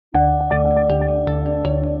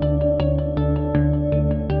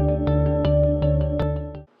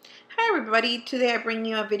everybody. Today I bring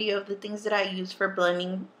you a video of the things that I use for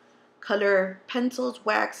blending color pencils,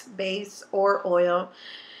 wax, base, or oil.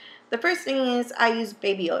 The first thing is I use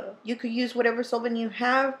baby oil. You could use whatever solvent you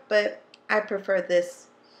have, but I prefer this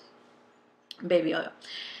baby oil.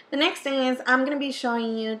 The next thing is I'm going to be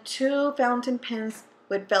showing you two fountain pens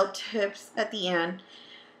with felt tips at the end.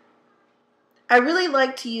 I really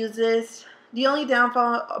like to use this. The only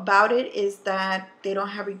downfall about it is that they don't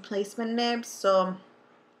have replacement nibs, so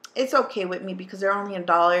it's okay with me because they're only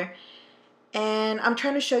 $1. And I'm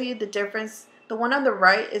trying to show you the difference. The one on the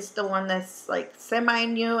right is the one that's like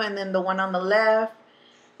semi-new, and then the one on the left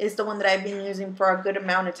is the one that I've been using for a good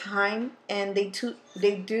amount of time. And they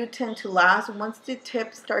do tend to last. Once the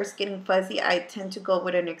tip starts getting fuzzy, I tend to go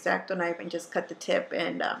with an X-Acto knife and just cut the tip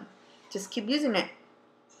and just keep using it.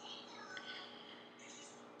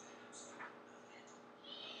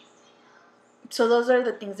 So those are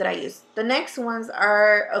the things that I use. The next ones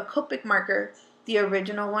are a Copic marker, the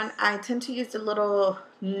original one. I tend to use the little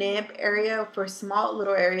nib area for small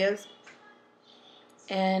little areas.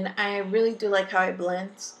 And I really do like how it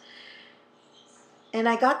blends. And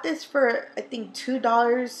I got this for, I think, $2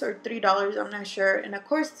 or $3, I'm not sure. And of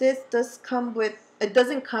course this does come with, it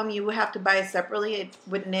doesn't come, you would have to buy it separately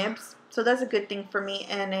with nibs. So that's a good thing for me,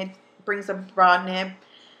 and it brings a broad nib.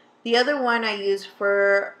 The other one I use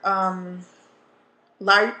for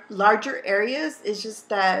larger areas. Is just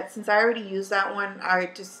that since I already used that one,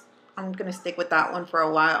 I'm gonna stick with that one for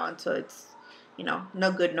a while until it's, you know,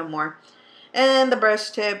 no good no more. And the brush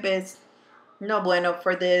tip is no bueno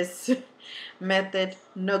for this method,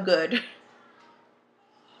 no good.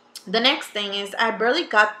 The next thing is I barely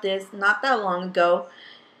got this not that long ago,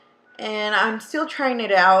 and I'm still trying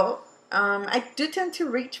it out. I do tend to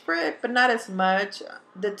reach for it, but not as much.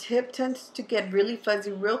 The tip tends to get really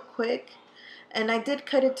fuzzy real quick. And I did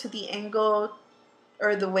cut it to the angle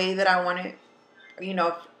or the way that I want it, you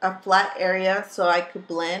know, a flat area so I could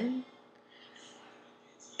blend.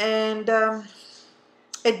 And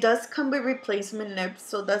it does come with replacement nibs,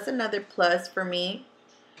 so that's another plus for me.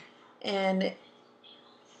 And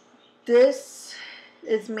this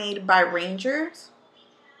is made by Rangers.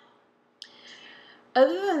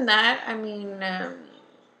 Other than that, I mean,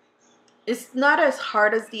 it's not as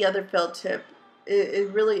hard as the other felt tip. It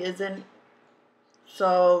really isn't.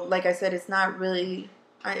 So, like I said, it's not really,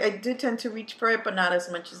 I do tend to reach for it, but not as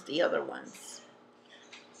much as the other ones.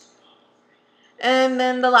 And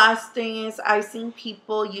then the last thing is I've seen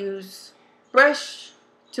people use brush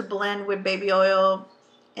to blend with baby oil,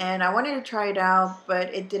 and I wanted to try it out,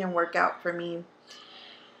 but it didn't work out for me.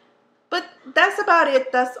 But that's about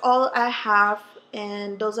it. That's all I have,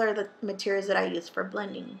 and those are the materials that I use for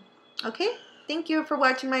blending. Okay? Thank you for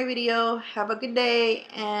watching my video. Have a good day,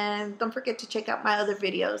 and don't forget to check out my other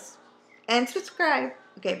videos and subscribe.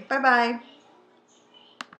 Okay, bye-bye.